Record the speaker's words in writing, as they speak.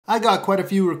I got quite a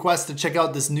few requests to check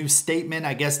out this new statement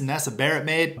I guess Nessa Barrett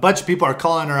made. A bunch of people are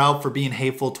calling her out for being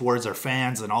hateful towards her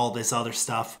fans and all this other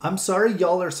stuff. I'm sorry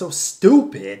y'all are so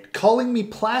stupid, calling me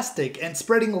plastic and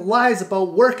spreading lies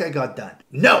about work I got done.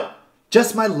 No,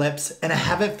 just my lips, and I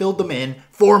haven't filled them in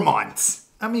for months.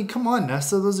 I mean, come on,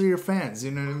 Nessa, those are your fans,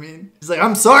 you know what I mean? He's like,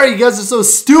 I'm sorry you guys are so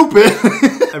stupid.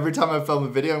 Every time I film a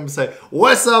video, I'm gonna say,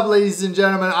 what's up, ladies and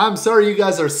gentlemen? I'm sorry you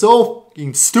guys are so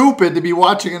fucking stupid to be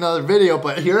watching another video,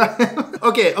 but here I am.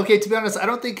 Okay, to be honest, I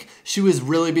don't think she was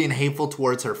really being hateful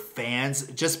towards her fans,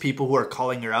 just people who are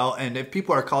calling her out. And if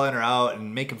people are calling her out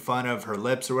and making fun of her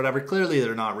lips or whatever, clearly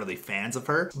they're not really fans of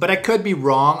her. But I could be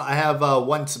wrong. I have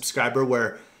one subscriber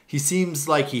where he seems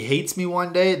like he hates me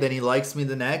one day, then he likes me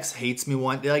the next, hates me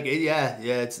one day. Like, yeah,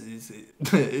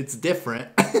 it's different.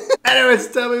 Anyways,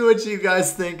 tell me what you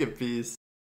guys think, and peace.